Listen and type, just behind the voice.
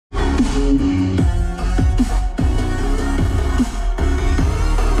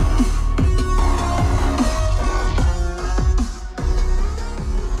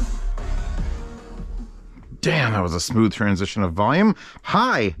was a smooth transition of volume.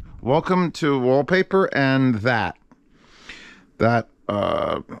 Hi, welcome to Wallpaper and that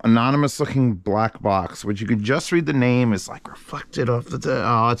anonymous looking black box, which you can just read the name is like reflected off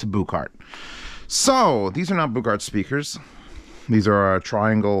the, it's a Buchardt. So these are not Buchardt speakers. These are our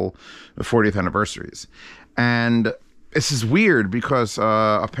Triangle 40th anniversaries. And this is weird because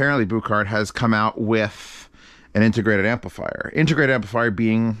apparently Buchardt has come out with an integrated amplifier. Integrated amplifier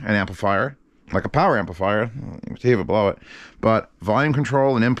being an amplifier like a power amplifier, you have below it, but volume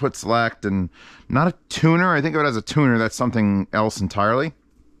control and input select, and not a tuner. I think of it as a tuner. That's something else entirely.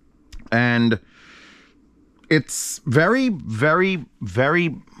 And it's very, very, very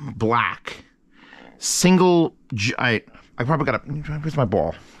black. Single, I probably got where's my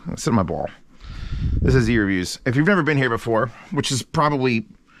ball? Sit on my ball. This is E-Reviews. If you've never been here before, which is probably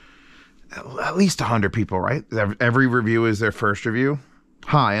at least 100 people, right? Every review is their first review.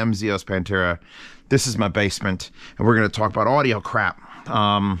 Hi, I'm Zeospantera. This is my basement, and we're going to talk about audio crap.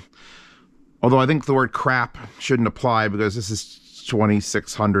 Although I think the word crap shouldn't apply because this is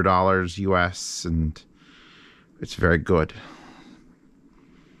 $2,600 US, and it's very good.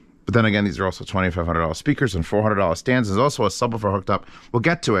 But then again, these are also $2,500 speakers and $400 stands. There's also a subwoofer hooked up. We'll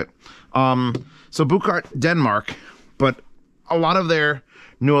get to it. So Buchardt, Denmark, but a lot of their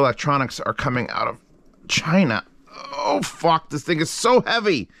new electronics are coming out of China. Oh, fuck, this thing is so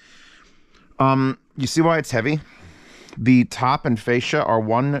heavy. You see why it's heavy? The top and fascia are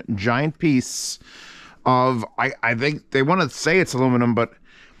one giant piece of, I think they want to say it's aluminum, but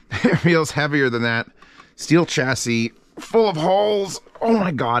it feels heavier than that. Steel chassis, full of holes. Oh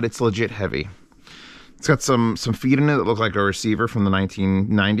my God, it's legit heavy. It's got some feet in it that look like a receiver from the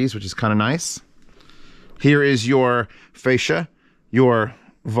 1990s, which is kind of nice. Here is your fascia, your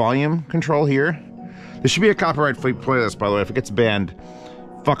volume control here. There should be a copyright-free playlist, by the way. If it gets banned,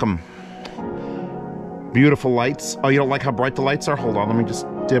 fuck them. Beautiful lights. Oh, you don't like how bright the lights are? Hold on, let me just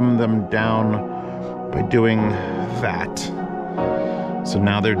dim them down by doing that. So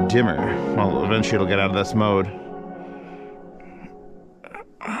now they're dimmer. Well, eventually it'll get out of this mode.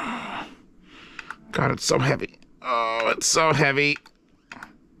 God, it's so heavy. Oh, it's so heavy.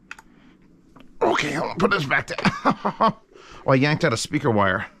 Okay, I'll put this back down. Oh, I yanked out a speaker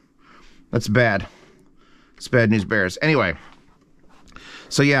wire. That's bad. It's bad news bears. Anyway,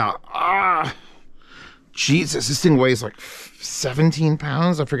 so yeah, Jesus, this thing weighs like 17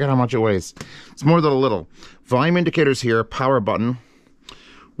 pounds. I forget how much it weighs. It's more than a little. Volume indicators here, power button,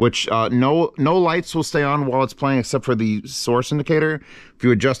 which no lights will stay on while it's playing except for the source indicator. If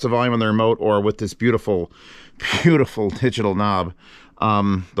you adjust the volume on the remote or with this beautiful, beautiful digital knob,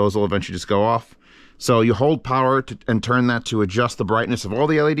 those will eventually just go off. So you hold power and turn that to adjust the brightness of all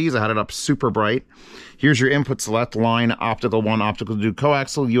the LEDs. I had it up super bright. Here's your input select line, optical 1, optical 2,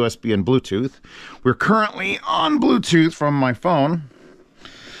 coaxial, USB, and Bluetooth. We're currently on Bluetooth from my phone.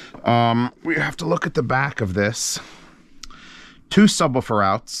 We have to look at the back of this. 2 subwoofer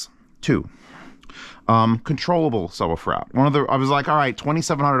outs, 2. Controllable subwoofer out. I was like, all right,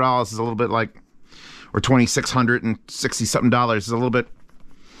 $2,700 is a little bit like, or $2,660 something is a little bit.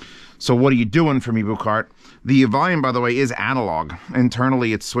 So what are you doing for me, Buchardt? The volume, by the way, is analog.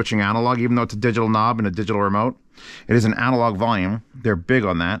 Internally, it's switching analog, even though it's a digital knob and a digital remote. It is an analog volume. They're big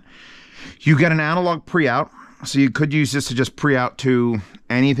on that. You get an analog pre-out, so you could use this to just pre-out to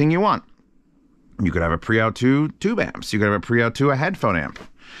anything you want. You could have a pre-out to tube amps. You could have a pre-out to a headphone amp,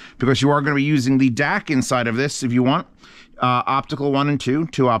 because you are going to be using the DAC inside of this if you want. Optical 1 and 2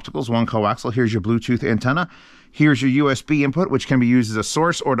 opticals, 1 coaxial. Here's your Bluetooth antenna. Here's your USB input, which can be used as a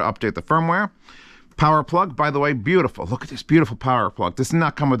source or to update the firmware. Power plug, by the way, beautiful. Look at this beautiful power plug. This does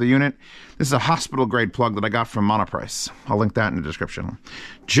not come with a unit. This is a hospital-grade plug that I got from Monoprice. I'll link that in the description.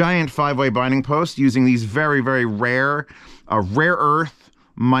 Giant 5-way binding post using these very, very rare earth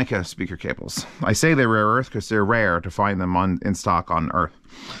mica speaker cables. I say they're rare earth because they're rare to find them in stock on Earth.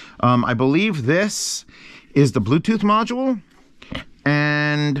 I believe this is the Bluetooth module.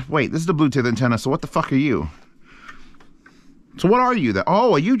 And wait, this is the Bluetooth antenna. So what the fuck are you? So what are you?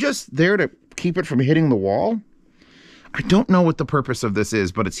 Oh, are you just there to keep it from hitting the wall? I don't know what the purpose of this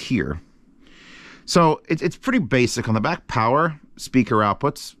is, but it's here. So it's pretty basic. On the back, power, speaker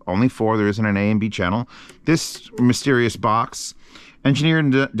outputs, only 4. There isn't an A and B channel. This mysterious box,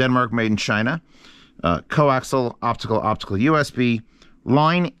 engineered in Denmark, made in China. Coaxial, optical, USB,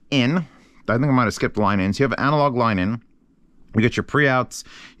 line in. I think I might have skipped line in. So you have an analog line in. You get your pre-outs,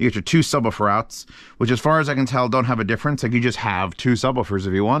 you get your 2 subwoofer outs, which as far as I can tell don't have a difference. Like you just have 2 subwoofers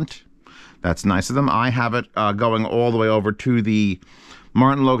if you want. That's nice of them. I have it going all the way over to the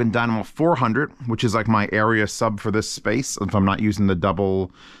Martin Logan Dynamo 400, which is like my area sub for this space if I'm not using the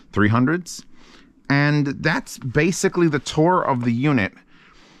double 300s. And that's basically the tour of the unit.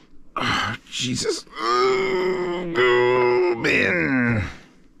 Oh, Jesus. Oh, man.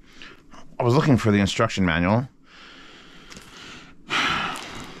 I was looking for the instruction manual.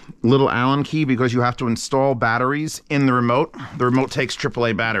 Little Allen key, because you have to install batteries in the remote. The remote takes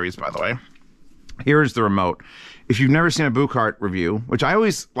AAA batteries, by the way. Here's the remote. If you've never seen a Buchardt review, which I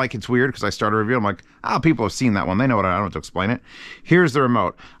always like, it's weird because I start a review, I'm like, people have seen that one. They know what I don't have to explain it. Here's the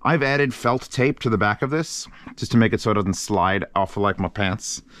remote. I've added felt tape to the back of this just to make it so it doesn't slide off of like my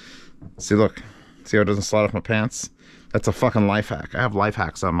pants. See, look. See how it doesn't slide off my pants? That's a fucking life hack. I have life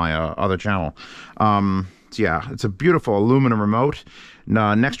hacks on my other channel. So yeah, it's a beautiful aluminum remote.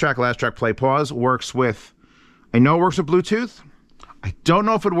 Next track, last track, play, pause. Works with, I know it works with Bluetooth. I don't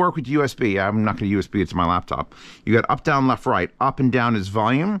know if it'd work with USB. I'm not going to USB it to my laptop. You got up, down, left, right. Up and down is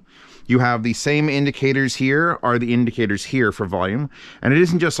volume. You have the same indicators here are the indicators here for volume. And it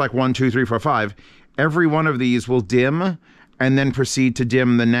isn't just like 1, 2, 3, 4, 5. Every one of these will dim and then proceed to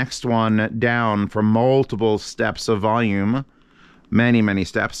dim the next one down for multiple steps of volume. Many, many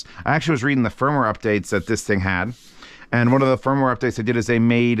steps. I actually was reading the firmware updates that this thing had. And one of the firmware updates they did is they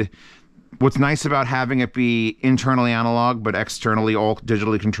made... What's nice about having it be internally analog but externally all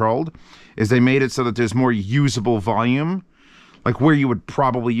digitally controlled is they made it so that there's more usable volume. Like where you would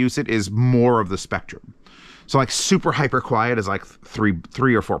probably use it is more of the spectrum. So like super hyper quiet is like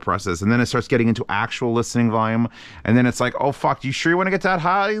three or four presses, and then it starts getting into actual listening volume, and then it's like, oh fuck, you sure you want to get that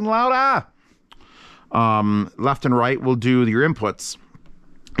high and loud? Left and right will do your inputs.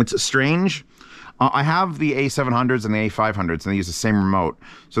 It's strange. I have the A700s and the A500s, and they use the same remote.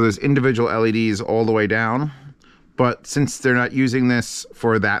 So there's individual LEDs all the way down. But since they're not using this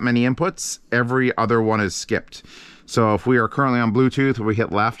for that many inputs, every other one is skipped. So if we are currently on Bluetooth, when we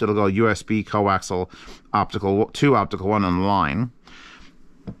hit left, it'll go USB, coaxial, optical 2, optical 1 on the line.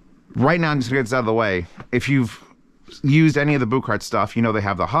 Right now, I'm just going to get this out of the way. If you've used any of the Buchardt stuff, you know they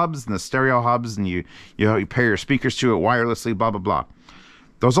have the hubs and the stereo hubs, and you pair your speakers to it wirelessly, blah, blah, blah.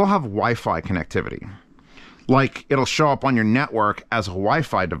 Those all have Wi-Fi connectivity. Like, it'll show up on your network as a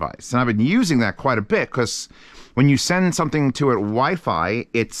Wi-Fi device. And I've been using that quite a bit because when you send something to it Wi-Fi,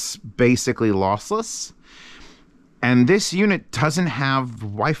 it's basically lossless. And this unit doesn't have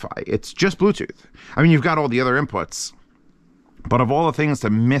Wi-Fi. It's just Bluetooth. I mean, you've got all the other inputs. But of all the things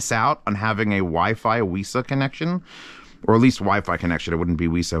to miss out on having a Wi-Fi WiSA connection, or at least Wi-Fi connection, it wouldn't be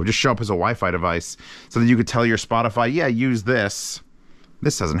WiSA. It would just show up as a Wi-Fi device so that you could tell your Spotify, yeah, use this.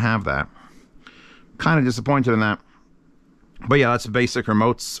 This doesn't have that. Kind of disappointed in that. But yeah, that's a basic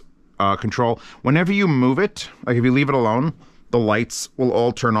remote's control. Whenever you move it, like if you leave it alone, the lights will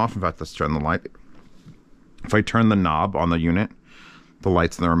all turn off. In fact, let's turn the light. If I turn the knob on the unit, the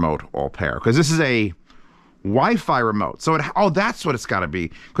lights in the remote all pair. Because this is a Wi-Fi remote. So, that's what it's got to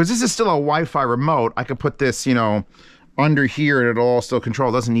be. Because this is still a Wi-Fi remote. I could put this, under here and it'll all still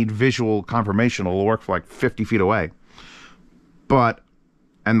control. It doesn't need visual confirmation. It'll work for like 50 feet away.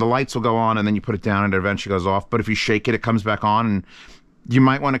 And the lights will go on, and then you put it down, and it eventually goes off. But if you shake it, it comes back on, and you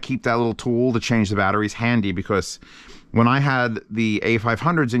might want to keep that little tool to change the batteries handy, because when I had the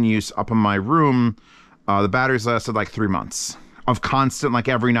A500s in use up in my room, the batteries lasted like 3 months of constant, like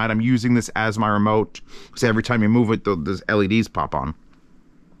every night I'm using this as my remote, because every time you move it, those LEDs pop on.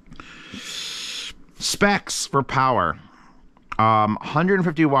 Specs for power.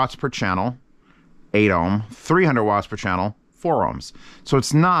 150 watts per channel, 8 ohm, 300 watts per channel, 4 ohms. So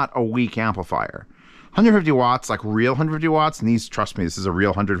it's not a weak amplifier. 150 watts, like real 150 watts, and these, trust me, this is a real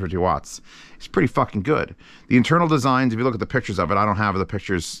 150 watts. It's pretty fucking good. The internal designs, if you look at the pictures of it, I don't have the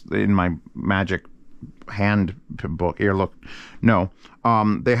pictures in my magic hand book. Here, look. No.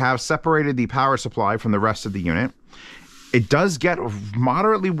 They have separated the power supply from the rest of the unit. It does get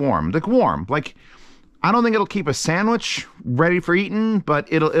moderately warm. Like, I don't think it'll keep a sandwich ready for eating,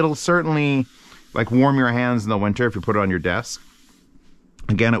 but it'll certainly like warm your hands in the winter if you put it on your desk.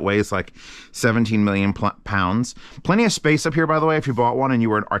 Again, it weighs like 17 million pounds. Plenty of space up here, by the way. If you bought one and you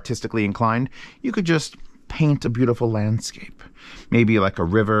were artistically inclined, you could just paint a beautiful landscape. Maybe like a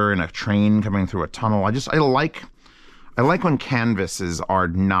river and a train coming through a tunnel. I like when canvases are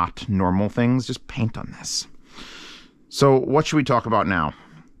not normal things. Just paint on this. So what should we talk about now?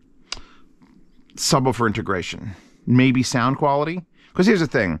 Subwoofer integration. Maybe sound quality? Because here's the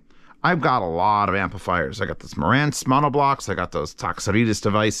thing. I've got a lot of amplifiers. I got this Marantz monoblocks. I got those Toxaritas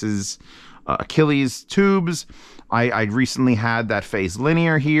devices, Achilles tubes. I recently had that Phase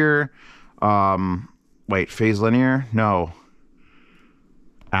Linear here. Wait, Phase Linear? No.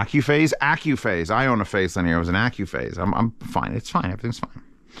 Accuphase? Accuphase. I own a Phase Linear. It was an Accuphase. I'm fine. It's fine. Everything's fine.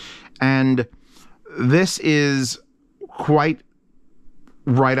 And this is quite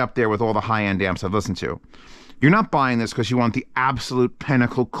right up there with all the high-end amps I've listened to. You're not buying this because you want the absolute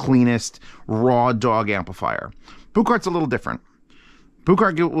pinnacle, cleanest, raw dog amplifier. Buchardt's a little different.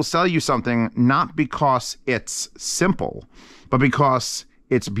 Buchardt will sell you something not because it's simple, but because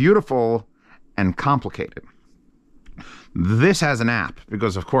it's beautiful and complicated. This has an app,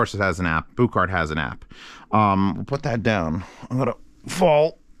 because of course it has an app. Buchardt has an app. We'll put that down. I'm gonna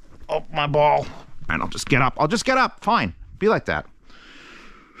fall up my ball. And I'll just get up. I'll just get up. Fine. Be like that.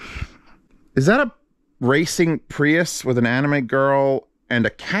 Is that a racing Prius with an anime girl and a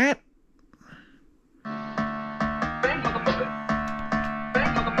cat?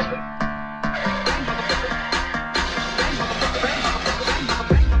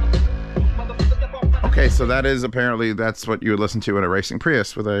 Okay, so that is apparently, that's what you would listen to in a racing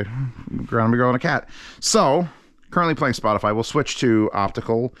Prius with a ground girl and a cat. So, currently playing Spotify. We'll switch to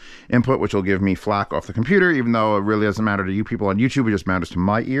optical input, which will give me flack off the computer, even though it really doesn't matter to you people on YouTube. It just matters to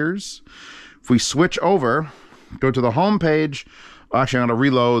my ears. If we switch over, go to the home page. Actually, I'm going to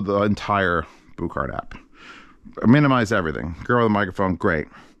reload the entire Buchardt app. Minimize everything. Girl with the microphone, great.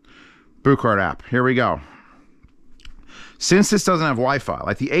 Buchardt app, here we go. Since this doesn't have Wi-Fi,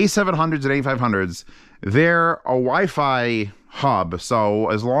 like the A700s and A500s, they're a Wi-Fi hub, so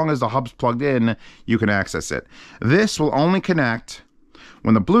as long as the hub's plugged in, you can access it. This will only connect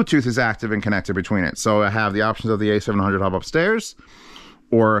when the Bluetooth is active and connected between it. So I have the options of the A700 hub upstairs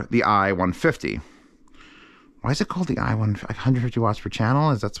or the I150. Why is it called the I150? 150 watts per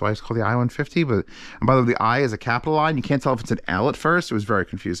channel? That's why it's called the I150. But, and by the way, the I is a capital I. And you can't tell if it's an L at first. It was very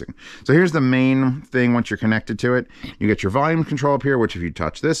confusing. So here's the main thing once you're connected to it. You get your volume control up here, which if you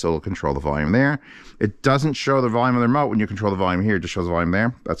touch this, it'll control the volume there. It doesn't show the volume of the remote when you control the volume here. It just shows the volume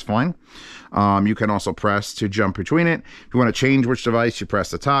there. That's fine. You can also press to jump between it. If you want to change which device, you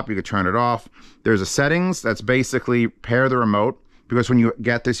press the top. You can turn it off. There's a settings. That's basically pair the remote. Because when you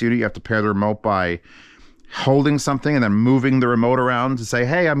get this unit, you have to pair the remote by holding something and then moving the remote around to say,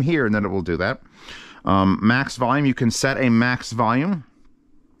 hey, I'm here, and then it will do that. Max volume, you can set a max volume,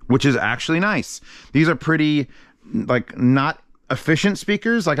 which is actually nice. These are pretty, like, not efficient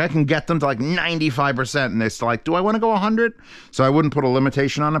speakers. Like, I can get them to like 95%, and they're still like, do I want to go 100? So I wouldn't put a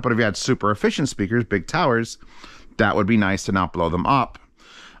limitation on it, but if you had super efficient speakers, big towers, that would be nice to not blow them up.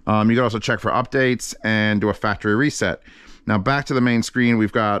 You can also check for updates and do a factory reset. Now back to the main screen,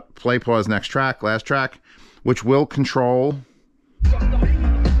 we've got play, pause, next track, last track, which will control.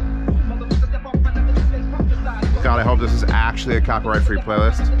 God, I hope this is actually a copyright-free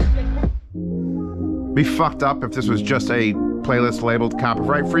playlist. Be fucked up if this was just a playlist labeled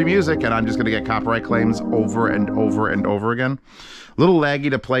copyright-free music and I'm just gonna get copyright claims over and over and over again. A little laggy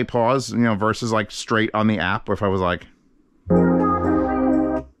to play, pause, you know, versus like straight on the app, or if I was like.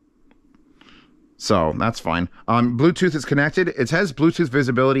 So that's fine. Bluetooth is connected. It has Bluetooth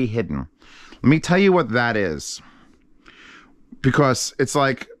visibility hidden. Let me tell you what that is. Because it's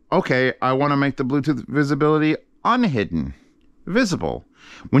like, okay, I want to make the Bluetooth visibility unhidden, visible.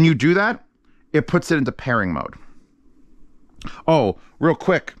 When you do that, it puts it into pairing mode. Oh, real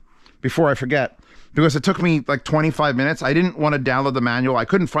quick, before I forget, because it took me like 25 minutes. I didn't want to download the manual. I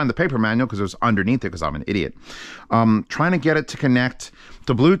couldn't find the paper manual because it was underneath it because I'm an idiot. Trying to get it to connect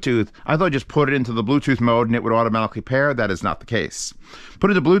to Bluetooth, I thought I just put it into the Bluetooth mode and it would automatically pair. That is not the case.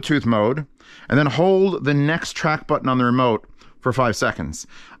 Put it to Bluetooth mode and then hold the next track button on the remote for 5 seconds.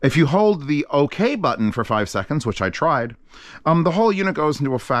 If you hold the OK button for 5 seconds, which I tried, the whole unit goes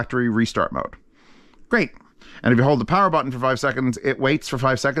into a factory restart mode. Great. And if you hold the power button for 5 seconds, it waits for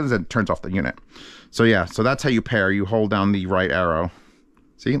 5 seconds and turns off the unit. So yeah, so that's how you pair. You hold down the right arrow.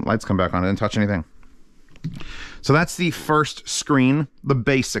 See, lights come back on. I didn't touch anything. So that's the first screen, the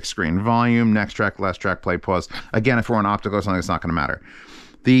basic screen. Volume, next track, last track, play, pause. Again, if we're on optical or something, it's not going to matter.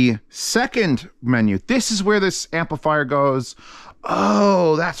 The second menu, this is where this amplifier goes.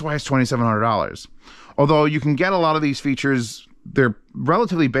 Oh, that's why it's $2,700. Although you can get a lot of these features, they're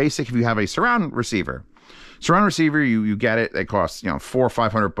relatively basic if you have a surround receiver. Surround receiver, you get it. They cost, you know, $400 or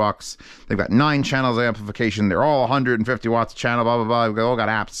 $500. They've got 9 channels of amplification. They're all 150 watts a channel, blah, blah, blah. They've all got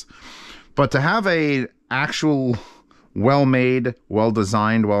apps. But to have a actual well-made,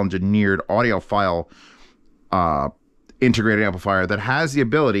 well-designed, well-engineered audiophile integrated amplifier that has the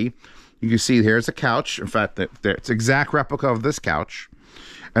ability, you can see here's a couch. In fact, it's an exact replica of this couch.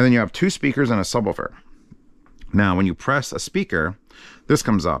 And then you have 2 speakers and a subwoofer. Now, when you press a speaker, this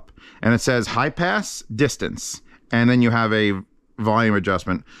comes up. And it says high pass, distance. And then you have a volume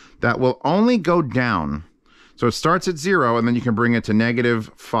adjustment that will only go down. So it starts at 0, and then you can bring it to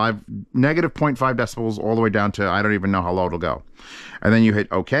negative 0.5 decibels all the way down to, I don't even know how low it'll go. And then you hit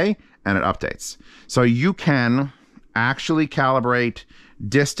OK, and it updates. So you can actually calibrate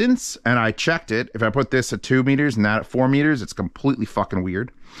distance, and I checked it. If I put this at 2 meters and that at 4 meters, it's completely fucking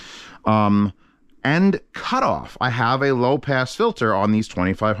weird. And cutoff. I have a low pass filter on these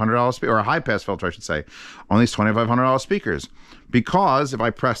 $2,500 speakers, or a high pass filter, I should say, on these $2,500 speakers. Because if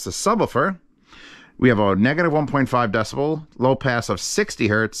I press the subwoofer, we have a negative 1.5 decibel, low pass of 60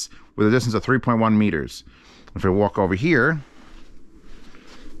 hertz with a distance of 3.1 meters. If I walk over here,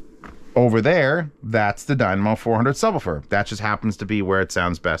 over there, that's the Dynamo 400 subwoofer. That just happens to be where it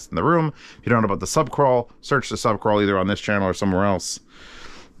sounds best in the room. If you don't know about the subcrawl, search the subcrawl either on this channel or somewhere else.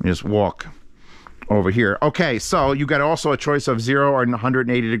 You just walk over here. Okay, so you got also a choice of 0 or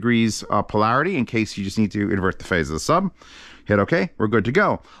 180 degrees polarity in case you just need to invert the phase of the sub. Hit OK, we're good to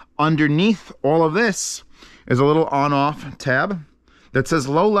go. Underneath all of this is a little on-off tab that says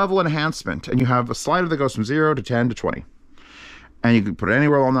low-level enhancement, and you have a slider that goes from 0 to 10 to 20. And you can put it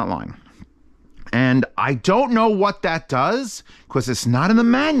anywhere along that line. And I don't know what that does, because it's not in the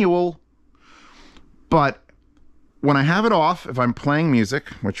manual, but when I have it off, if I'm playing music,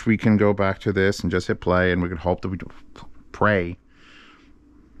 which we can go back to this and just hit play, and we can hope that we pray.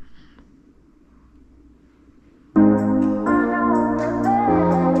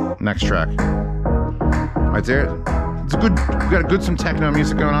 Next track. Right there. It's a good, we got a good some techno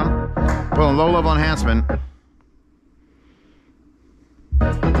music going on. Put on low level enhancement.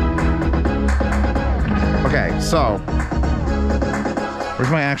 Okay, so where's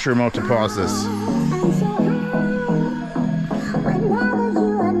my actual remote to pause this?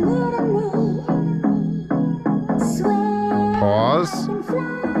 Pause.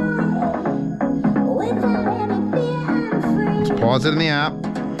 Let's pause it in the app.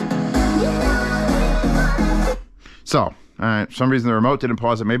 So, all right, for some reason the remote didn't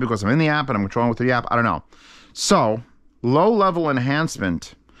pause it, maybe because I'm in the app and I'm controlling with the app, I don't know. So, low-level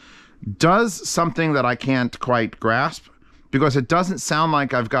enhancement does something that I can't quite grasp, because it doesn't sound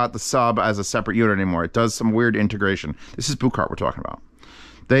like I've got the sub as a separate unit anymore. It does some weird integration. This is Buchardt we're talking about.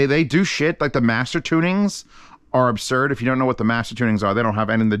 They do shit, like the master tunings are absurd. If you don't know what the master tunings are, they don't have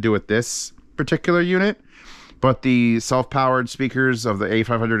anything to do with this particular unit. But the self-powered speakers of the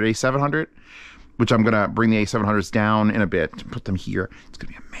A500, A700, which I'm going to bring the A700s down in a bit, put them here. It's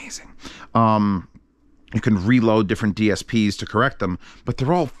going to be amazing. You can reload different DSPs to correct them, but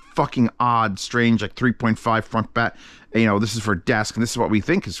they're all fucking odd, strange, like 3.5 front bat. You know, this is for desk, and this is what we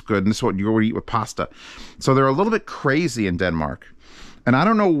think is good, and this is what you would eat with pasta. So they're a little bit crazy in Denmark. And I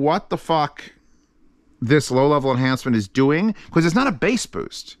don't know what the fuck this low-level enhancement is doing, because it's not a bass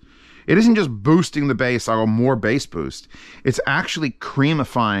boost. It isn't just boosting the bass, or more bass boost. It's actually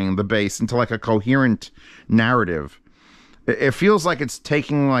creamifying the bass into like a coherent narrative. It feels like it's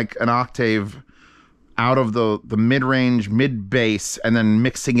taking like an octave out of the mid-range, mid-bass, and then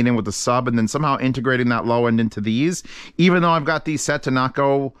mixing it in with the sub, and then somehow integrating that low end into these. Even though I've got these set to not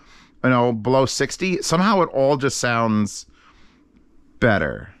go, you know, below 60, somehow it all just sounds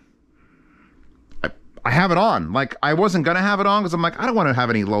better. I have it on. Like, I wasn't going to have it on because I'm like, I don't want to have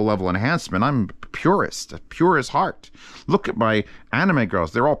any low-level enhancement. I'm purist, pure as heart. Look at my anime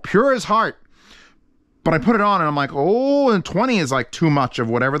girls. They're all pure as heart. But I put it on and I'm like, oh, and 20 is like too much of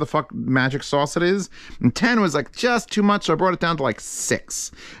whatever the fuck magic sauce it is. And 10 was like just too much, so I brought it down to like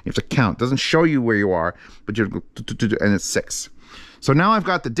 6. You have to count. It doesn't show you where you are, but you're, and it's 6. So now I've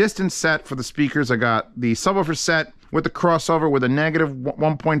got the distance set for the speakers. I got the subwoofer set with the crossover with a negative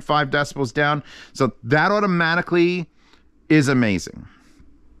 1.5 decibels down. So that automatically is amazing.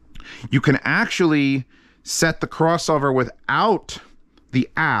 You can actually set the crossover without the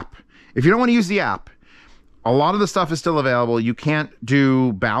app. If you don't want to use the app, a lot of the stuff is still available. You can't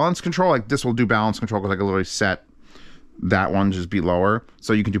do balance control. Like this will do balance control because I can literally set that one just be lower.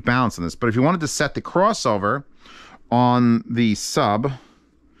 So you can do balance on this. But if you wanted to set the crossover on the sub,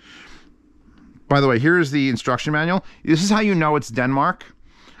 by the way, here's the instruction manual. This is how you know it's Denmark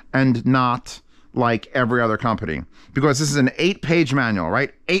and not like every other company. Because this is an 8-page manual,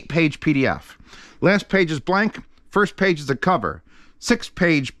 right? 8-page PDF. Last page is blank. First page is a cover.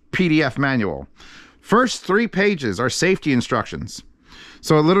 6-page PDF manual. First 3 pages are safety instructions.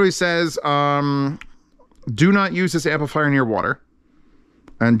 So it literally says, do not use this amplifier near water.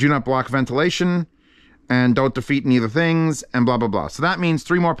 And do not block ventilation. And don't defeat neither things, and blah, blah, blah. So that means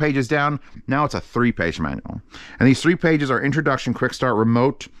 3 more pages down. Now it's a 3-page manual. And these 3 pages are introduction, quick start,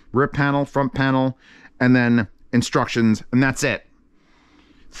 remote, rip panel, front panel, and then instructions, and that's it.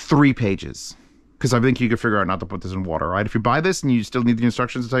 3 pages. Because I think you could figure out not to put this in water, right? If you buy this and you still need the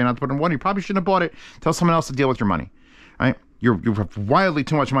instructions to tell you not to put it in water, you probably shouldn't have bought it. Tell someone else to deal with your money, right? You have wildly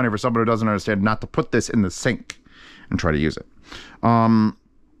too much money for someone who doesn't understand not to put this in the sink and try to use it.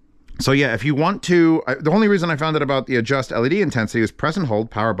 So yeah, if you want to, the only reason I found out about the adjust LED intensity is press and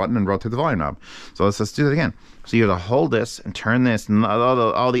hold power button and rotate the volume knob. So let's do that again. So you have to hold this and turn this, and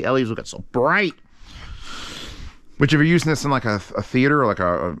all the LEDs will get so bright. Which if you're using this in like a theater or like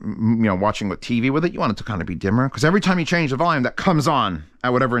a watching with TV with it, you want it to kind of be dimmer, because every time you change the volume, that comes on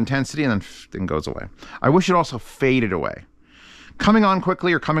at whatever intensity and then goes away. I wish it also faded away. Coming on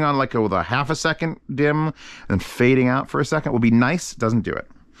quickly or coming on like with a half a second dim and fading out for a second would be nice. Doesn't do it.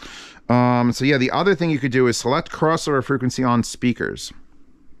 So yeah, the other thing you could do is select crossover frequency on speakers.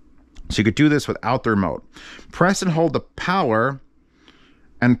 So you could do this without the remote. Press and hold the power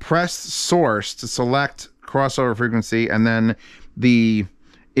and press source to select crossover frequency, and then the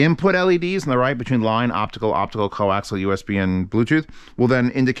input LEDs on the right between line, optical, coaxial, USB, and Bluetooth will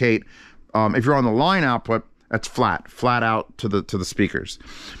then indicate if you're on the line output, that's flat out to the speakers.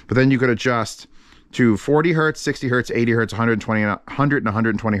 But then you could adjust to 40 hertz, 60 hertz, 80 hertz, 100 and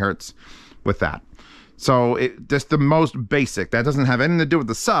 120 hertz with that. So just the most basic. That doesn't have anything to do with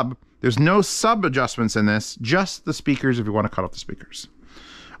the sub. There's no sub adjustments in this, just the speakers if you want to cut off the speakers.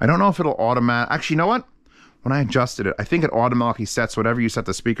 I don't know if it'll automatically, actually, you know what? When I adjusted it, I think it automatically sets whatever you set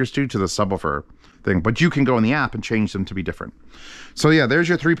the speakers to the subwoofer thing, but you can go in the app and change them to be different. So yeah, there's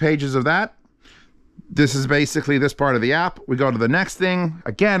your 3 pages of that. This is basically this part of the app. We go to the next thing.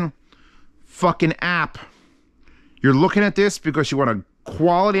 Again, fucking app. You're looking at this because you want a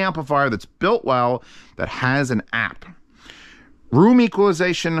quality amplifier that's built well, that has an app. Room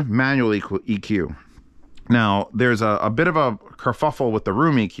equalization, manual EQ. Now, there's a bit of a kerfuffle with the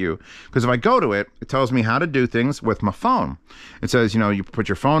room EQ, because if I go to it, it tells me how to do things with my phone. It says, you put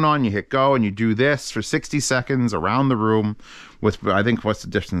your phone on, you hit go, and you do this for 60 seconds around the room with, I think, what's the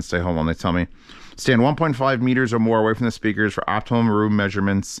distance? Hold on, they tell me. Stand 1.5 meters or more away from the speakers for optimum room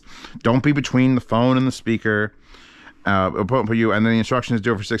measurements. Don't be between the phone and the speaker. And then the instructions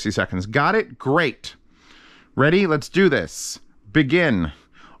do it for 60 seconds. Got it? Great. Ready? Let's do this. Begin.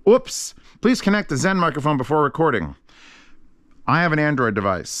 Oops. Please connect the Zen microphone before recording. I have an Android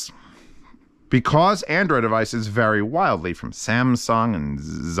device. Because Android devices vary wildly from Samsung and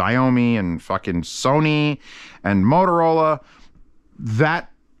Xiaomi and fucking Sony and Motorola,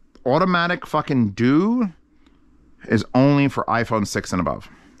 that automatic fucking do is only for iPhone 6 and above.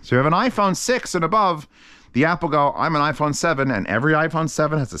 So you have an iPhone 6 and above, the app will go, I'm an iPhone 7, and every iPhone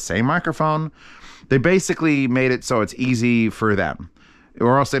 7 has the same microphone. They basically made it so it's easy for them.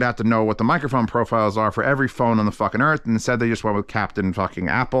 Or else they'd have to know what the microphone profiles are for every phone on the fucking earth. And instead they just went with Captain fucking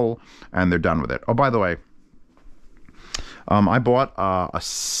Apple, and they're done with it. Oh, by the way, I bought a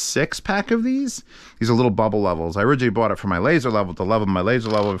 6-pack of these. These are little bubble levels. I originally bought it for my laser level, to level my laser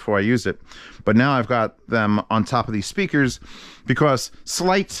level before I used it. But now I've got them on top of these speakers because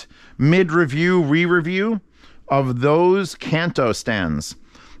slight mid-review, re-review of those Kanto stands.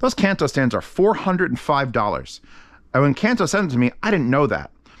 Those Kanto stands are $405. And when Kanto sent them to me, I didn't know that.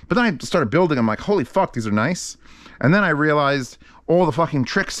 But then I started building them, like, holy fuck, these are nice. And then I realized all the fucking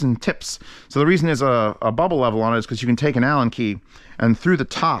tricks and tips. So the reason there's a bubble level on it is because you can take an Allen key and through the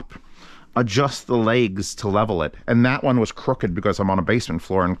top, adjust the legs to level it. And that one was crooked because I'm on a basement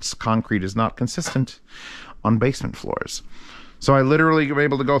floor and concrete is not consistent on basement floors. So I literally were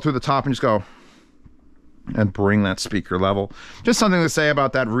able to go through the top and just go and bring that speaker level. Just something to say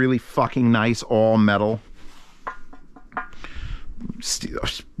about that really fucking nice all metal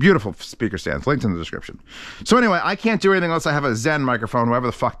beautiful speaker stands, linked in the description. So anyway, I can't do anything unless I have a Zen microphone, whatever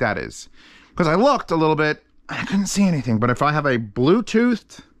the fuck that is, because I looked a little bit, I couldn't see anything. But if I have a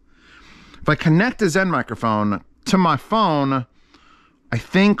Bluetooth, if I connect a Zen microphone to my phone, I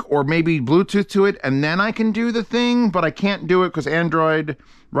think, or maybe Bluetooth to it, and then I can do the thing, but I can't do it because Android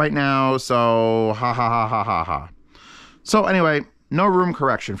right now, so ha ha ha ha ha ha. So anyway, no room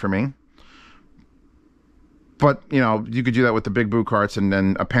correction for me. But, you could do that with the big Bucharts and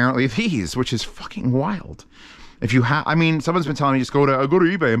then apparently these, which is fucking wild. If you have, someone's been telling me just go to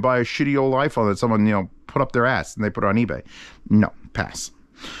eBay and buy a shitty old iPhone that someone, put up their ass and they put it on eBay. No, pass.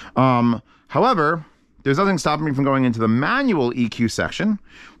 However, there's nothing stopping me from going into the manual EQ section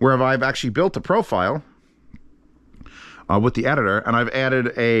where I've actually built a profile with the editor, and I've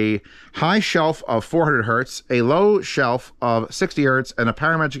added a high shelf of 400 hertz, a low shelf of 60 hertz, and a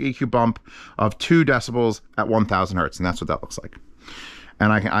parametric EQ bump of 2 decibels at 1000 hertz, and that's what that looks like.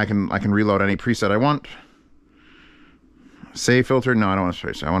 And I can reload any preset I want. Save filter? No, I don't want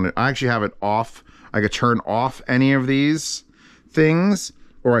to save. I actually have it off. I could turn off any of these things,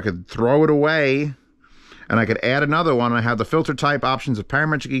 or I could throw it away. And I could add another one. I have the filter type options of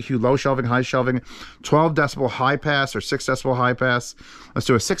parametric EQ, low shelving, high shelving, 12 decibel high pass or 6 decibel high pass. Let's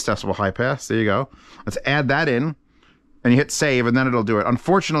do a 6 decibel high pass. There you go. Let's add that in. and you hit save, and then it'll do it.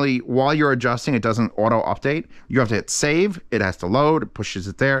 Unfortunately, while you're adjusting, it doesn't auto-update. You have to hit save, it has to load, it pushes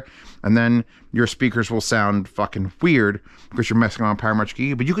it there, and then your speakers will sound fucking weird because you're messing around with parametric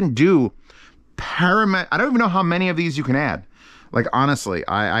EQ. But you can do I don't even know how many of these you can add. Like, honestly,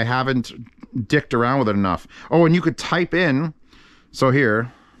 I haven't dicked around with it enough. Oh, and you could type in, so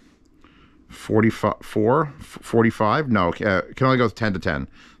here, 45, no, it can only go 10 to 10.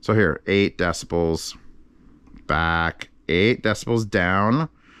 So here, 8 decibels, back, 8 decibels down.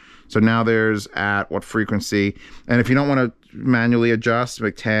 So now there's at what frequency. And if you don't want to manually adjust,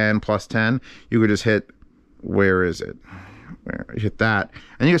 like 10 plus 10, you could just hit, where is it? Where, hit that,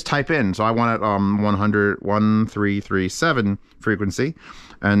 and you just type in. So I want it 1337 frequency,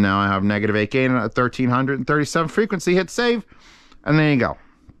 and now I have -8 gain at 1337 frequency. Hit save, and there you go.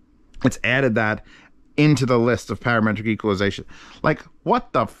 It's added that into the list of parametric equalization. Like,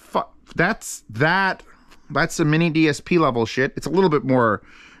 what the fuck? That's a mini DSP level shit. It's a little bit more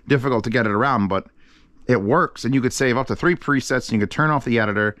difficult to get it around, but it works. And you could save up to 3 presets, and you could turn off the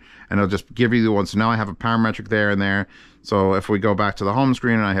editor, and it'll just give you the one. So now I have a parametric there and there. So if we go back to the home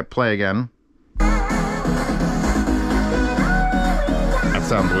screen and I hit play again, that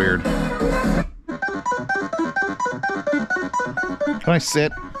sounds weird. Can I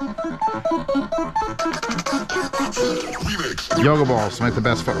sit? Yoga balls make the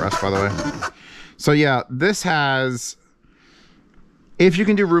best footrest, by the way. So yeah, this has, if you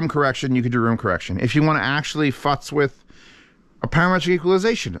can do room correction, you can do room correction. If you want to actually futz with a parametric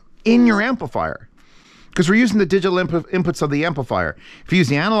equalization in your amplifier, because we're using the digital inputs of the amplifier. If you use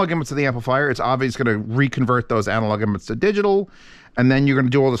the analog inputs of the amplifier, it's obviously going to reconvert those analog inputs to digital, and then you're going to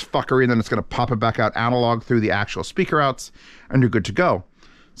do all this fuckery, and then it's going to pop it back out analog through the actual speaker outs, and you're good to go.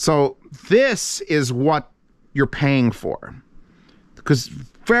 So this is what you're paying for, because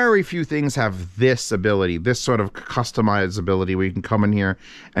very few things have this ability, this sort of customizability where you can come in here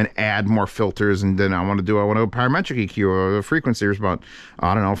and add more filters, and then I want to do a parametric EQ or a frequency response.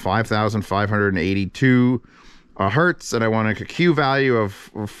 I don't know, 5,582 hertz, and I want a Q value of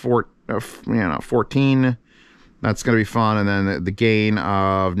 14. That's going to be fun, and then the gain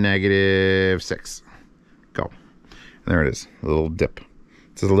of -6. Go. And there it is, a little dip.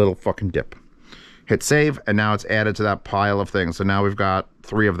 It's a little fucking dip. Hit save, and now it's added to that pile of things. So now we've got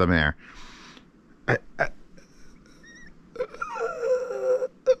 3 of them there.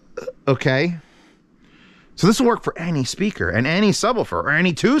 Okay. So this will work for any speaker and any subwoofer or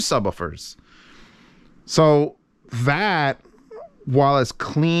any 2 subwoofers. So that, while it's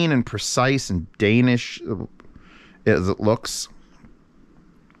clean and precise and Danish as it looks,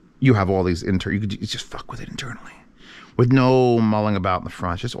 you have all these you could just fuck with it internally, with no mulling about in the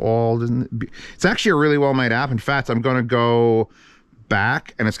front. Just all, it's actually a really well-made app. In fact, I'm going to go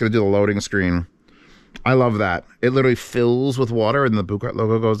back, and it's going to do the loading screen. I love that. It literally fills with water, and the Buchardt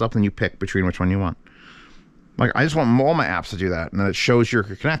logo goes up, and you pick between which one you want. Like, I just want all my apps to do that, and then it shows you're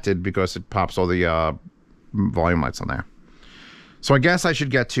connected because it pops all the volume lights on there. So I guess I should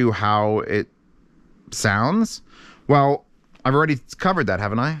get to how it sounds. Well, I've already covered that,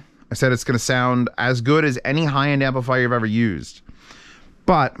 haven't I? I said it's going to sound as good as any high-end amplifier you've ever used.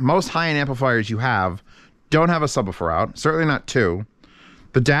 But most high-end amplifiers you have don't have a subwoofer out, certainly not 2.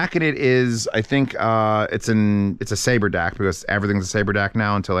 The DAC in it is, I think, it's a Sabre DAC, because everything's a Sabre DAC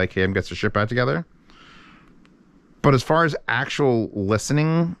now until AKM gets their shit back together. But as far as actual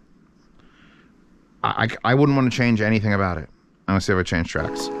listening, I wouldn't want to change anything about it. I'm going to see if I change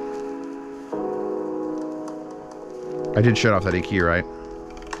tracks. I did shut off that EQ, right?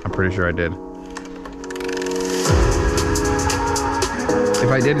 I'm pretty sure I did. If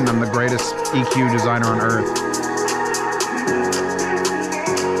I didn't, I'm the greatest EQ designer on earth.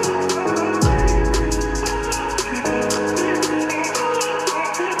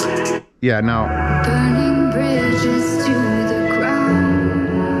 Yeah, no. Burning bridges to the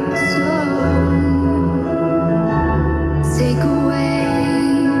ground. So take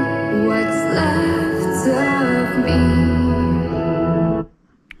away what's left of me.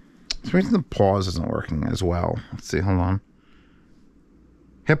 The reason the pause isn't working as well. Let's see, hold on.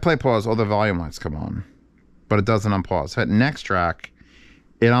 Hit play pause, all the volume lights come on. But it doesn't unpause. Hit next track,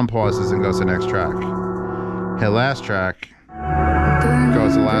 it unpauses and goes to next track. Hit last track,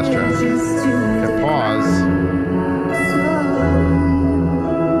 goes to last track. Hit pause.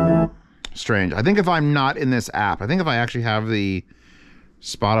 Strange. I think if I'm not in this app, I think if I actually have the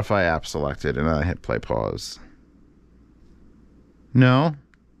Spotify app selected and I hit play pause. No?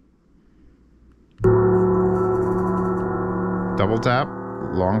 Double tap,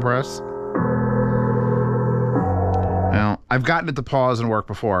 long press. Now, I've gotten it to pause and work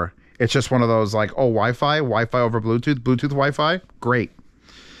before. It's just one of those like, oh, Wi-Fi over Bluetooth, Bluetooth Wi-Fi. Great.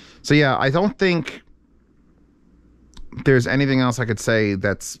 So yeah, I don't think there's anything else I could say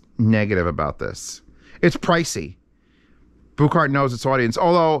that's negative about this. It's pricey. Buchardt knows its audience.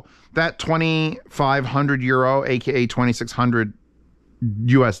 Although that 2,500 euro, aka 2,600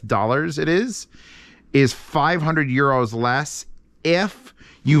 US dollars it is 500 euros less if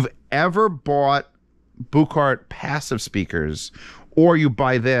you've ever bought Buchardt passive speakers, or you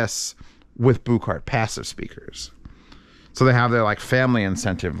buy this with Buchardt passive speakers. So they have their like family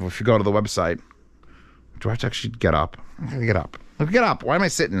incentive. If you go to the website, do I have to actually get up? I'm gonna get up. Get up. Why am I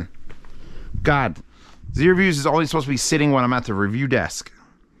sitting? God, Z Reviews is only supposed to be sitting when I'm at the review desk.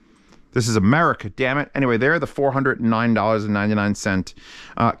 This is America, damn it. Anyway, they're the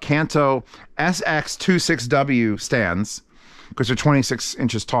 $409.99 Kanto SX26W stands, because they're 26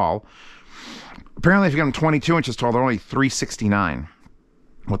 inches tall. Apparently, if you get them 22 inches tall, they're only $369.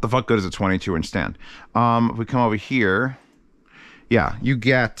 What the fuck good is a 22-inch stand? If we come over here, yeah, you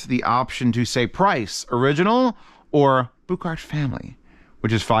get the option to say price, original or Buchardt family,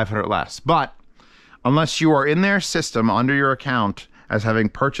 which is 500 less. But unless you are in their system under your account as having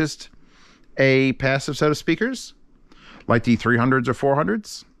purchased a passive set of speakers, like the 300s or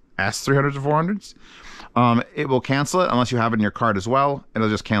 400s, S300s or 400s, it will cancel it unless you have it in your cart as well. It'll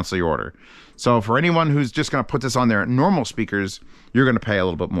just cancel your order. So for anyone who's just going to put this on their normal speakers, you're going to pay a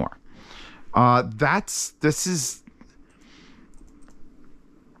little bit more. I'm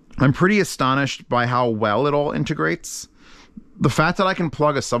pretty astonished by how well it all integrates. The fact that I can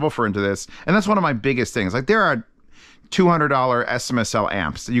plug a subwoofer into this, and that's one of my biggest things. Like, there are $200 SMSL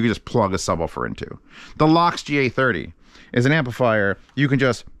amps that you can just plug a subwoofer into. The Lox GA30 is an amplifier you can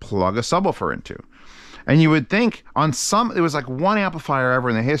just plug a subwoofer into. And you would think on some, there was like one amplifier ever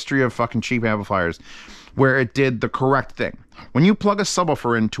in the history of fucking cheap amplifiers where it did the correct thing. When you plug a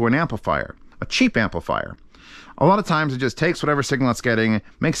subwoofer into an amplifier, a cheap amplifier, a lot of times it just takes whatever signal it's getting,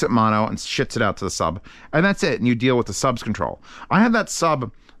 makes it mono, and shits it out to the sub. And that's it, and you deal with the subs control. I have that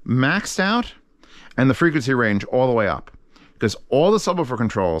sub maxed out and the frequency range all the way up, because all the subwoofer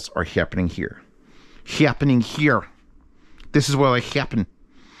controls are happening here. Happening here. This is where they happen.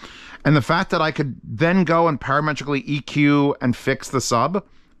 And the fact that I could then go and parametrically EQ and fix the sub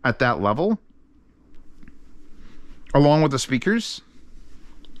at that level, along with the speakers,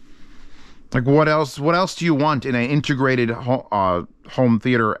 like what else do you want in an integrated home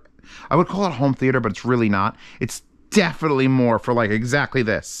theater? I would call it home theater, but it's really not. It's definitely more for like exactly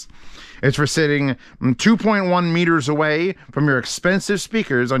this. It's for sitting 2.1 meters away from your expensive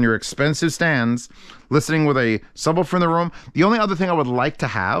speakers on your expensive stands, listening with a subwoofer in the room. The only other thing I would like to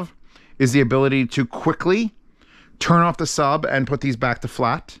have is the ability to quickly turn off the sub and put these back to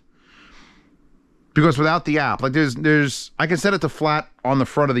flat. Because without the app, like I can set it to flat on the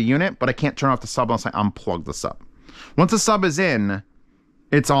front of the unit, but I can't turn off the sub unless I unplug the sub. Once the sub is in,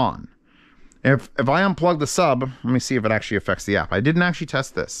 it's on. If I unplug the sub, let me see if it actually affects the app. I didn't actually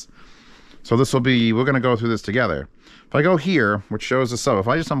test this. So this will be, we're going to go through this together. If I go here, which shows the sub, if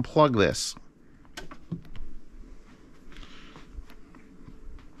I just unplug this,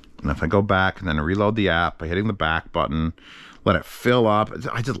 and if I go back and then reload the app by hitting the back button, let it fill up.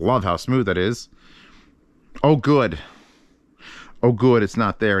 I just love how smooth that is. Oh, good. Oh, good, it's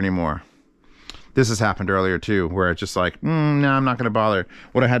not there anymore. This has happened earlier, too, where it's just like, no, I'm not going to bother.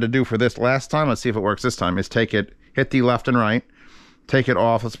 What I had to do for this last time, let's see if it works this time, is take it, hit the left and right, take it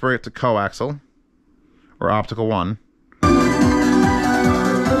off. Let's bring it to coaxial, or optical 1.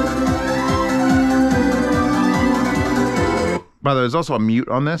 By the way, there's also a mute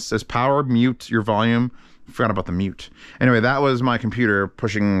on this. There's power, mute, your volume. I forgot about the mute. Anyway, that was my computer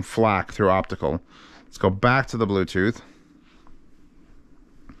pushing FLAC through optical. Let's go back to the Bluetooth.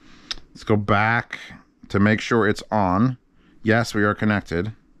 Let's go back to make sure it's on. Yes, we are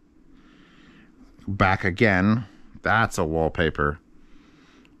connected. Back again. That's a wallpaper.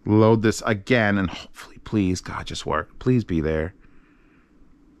 Load this again, and hopefully, please, God, just work. Please be there.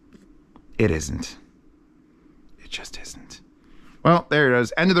 It isn't. It just isn't. Well, there it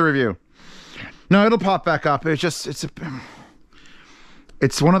is. End of the review. No, it'll pop back up. It's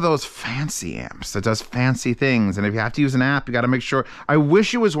one of those fancy amps that does fancy things. And if you have to use an app, you got to make sure. I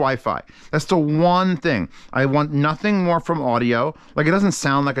wish it was Wi-Fi. That's the one thing. I want nothing more from audio. Like, it doesn't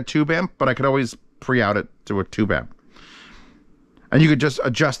sound like a tube amp, but I could always pre-out it to a tube amp. And you could just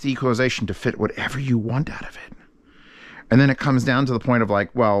adjust the equalization to fit whatever you want out of it. And then it comes down to the point of like,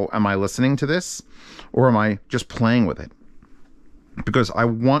 well, am I listening to this? Or am I just playing with it? Because I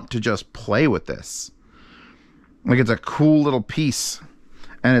want to just play with this. Like, it's a cool little piece.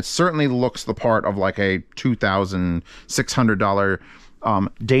 And it certainly looks the part of like a $2,600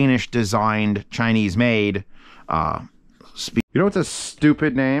 Danish designed, Chinese made. You know what's a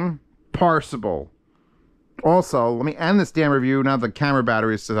stupid name? Parsible. Also, let me end this damn review now the camera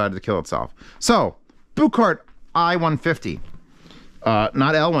battery has decided to kill itself. So, Buchardt I150. Not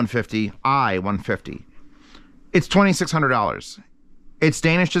L150, I150. It's $2,600. It's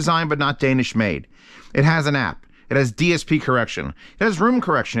Danish design, but not Danish made. It has an app. It has DSP correction. It has room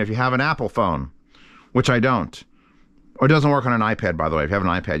correction if you have an Apple phone, which I don't. Or it doesn't work on an iPad, by the way. If you have an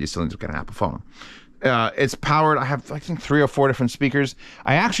iPad, you still need to get an Apple phone. It's powered. I have, I think, 3 or 4 different speakers.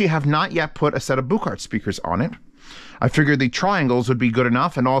 I actually have not yet put a set of Buchardt speakers on it. I figured the triangles would be good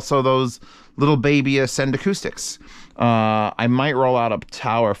enough, and also those little baby Ascend acoustics. I might roll out a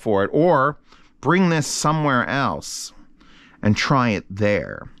tower for it, or bring this somewhere else and try it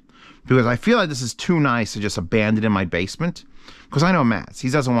there. Because I feel like this is too nice to just abandon in my basement. Because I know Matt, he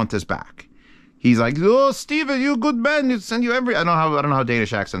doesn't want this back. He's like, oh, Steven, you good man, you send you every... I don't know how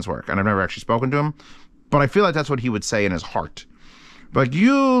Danish accents work, and I've never actually spoken to him. But I feel like that's what he would say in his heart. Like,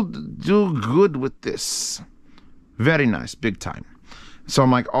 you do good with this. Very nice, big time. So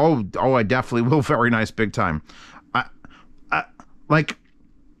I'm like, oh, I definitely will. Very nice, big time. I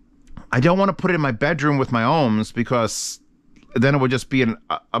don't want to put it in my bedroom with my ohms because then it would just be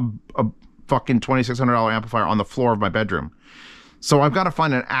a fucking $2,600 amplifier on the floor of my bedroom. So I've got to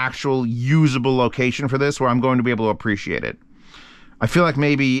find an actual usable location for this where I'm going to be able to appreciate it. I feel like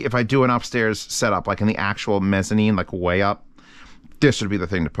maybe if I do an upstairs setup, like in the actual mezzanine, like way up, this would be the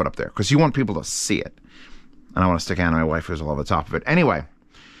thing to put up there because you want people to see it. And I want to stick anime waifus all over the top of it. Anyway,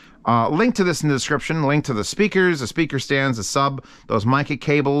 link to this in the description. Link to the speakers, the speaker stands, the sub, those mica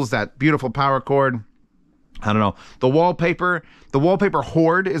cables, that beautiful power cord. I don't know. The wallpaper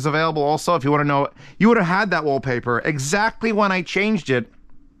hoard is available also if you want to know. You would have had that wallpaper exactly when I changed it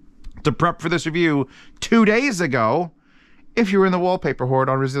to prep for this review 2 days ago if you were in the wallpaper hoard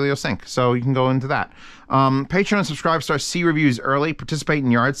on Resilio Sync. So you can go into that. Patreon and subscribe stars see reviews early, participate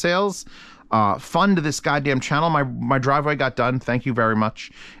in yard sales. Fund this goddamn channel. My driveway got done. Thank you very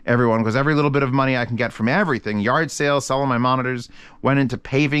much, everyone, because every little bit of money I can get from everything, yard sales, selling my monitors, went into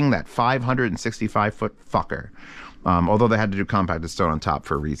paving that 565-foot fucker. Although they had to do compacted stone on top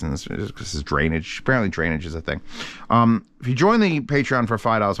for reasons. This is drainage. Apparently drainage is a thing. If you join the Patreon for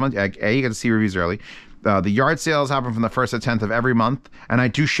 $5 a month, A, you get to see reviews early. The yard sales happen from the 1st to 10th of every month, and I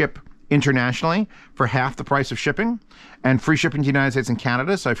do ship internationally for half the price of shipping, and free shipping to the United States and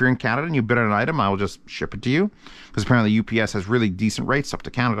Canada. So if you're in Canada and you bid on an item, I will just ship it to you, because apparently UPS has really decent rates up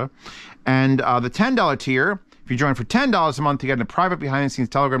to Canada. And the $10 tier, if you join for $10 a month, you get in a private behind-the-scenes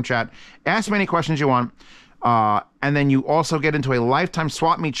Telegram chat, ask me any questions you want, and then you also get into a lifetime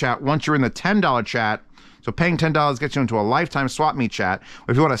swap meet chat once you're in the $10 chat. So paying $10 gets you into a lifetime swap meet chat.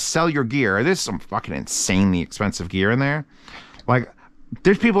 If you want to sell your gear, there's some fucking insanely expensive gear in there. Like,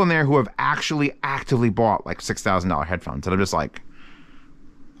 there's people in there who have actually actively bought like $6,000 headphones. And I'm just like,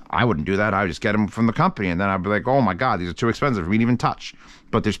 I wouldn't do that. I would just get them from the company. And then I'd be like, oh my God, these are too expensive for me to even touch.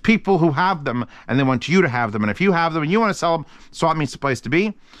 But there's people who have them and they want you to have them. And if you have them and you want to sell them, Swap Meet's the place to be.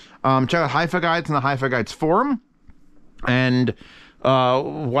 Check out Hi-Fi Guides in the Hi-Fi Guides forum. And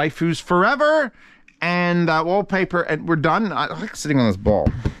Waifus Forever. And that wallpaper. And we're done. I like sitting on this ball.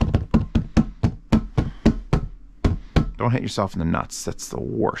 Don't hit yourself in the nuts. That's the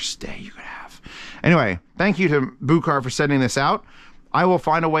worst day you could have. Anyway, thank you to Buchardt for sending this out. I will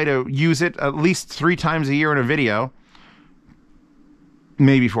find a way to use it at least 3 times a year in a video.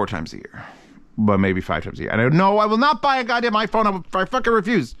 Maybe 4 times a year. But maybe 5 times a year. And no, I will not buy a goddamn iPhone. I fucking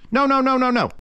refuse. No, no, no, no, no.